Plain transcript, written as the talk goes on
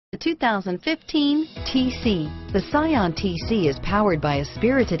The 2015 TC. The Scion TC is powered by a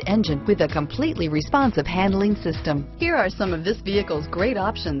spirited engine with a completely responsive handling system. Here are some of this vehicle's great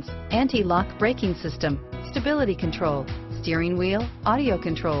options: anti-lock braking system, stability control, steering wheel audio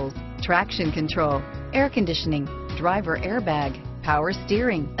controls, traction control, air conditioning, driver airbag, power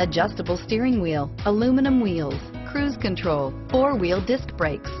steering, adjustable steering wheel, aluminum wheels, cruise control, four-wheel disc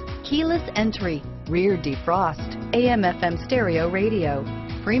brakes, keyless entry, rear defrost, AM/FM stereo radio,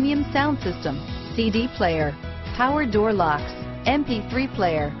 premium sound system, CD player, power door locks, MP3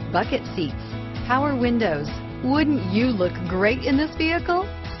 player, bucket seats, power windows. Wouldn't you look great in this vehicle?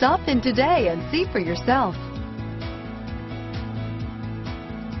 Stop in today and see for yourself.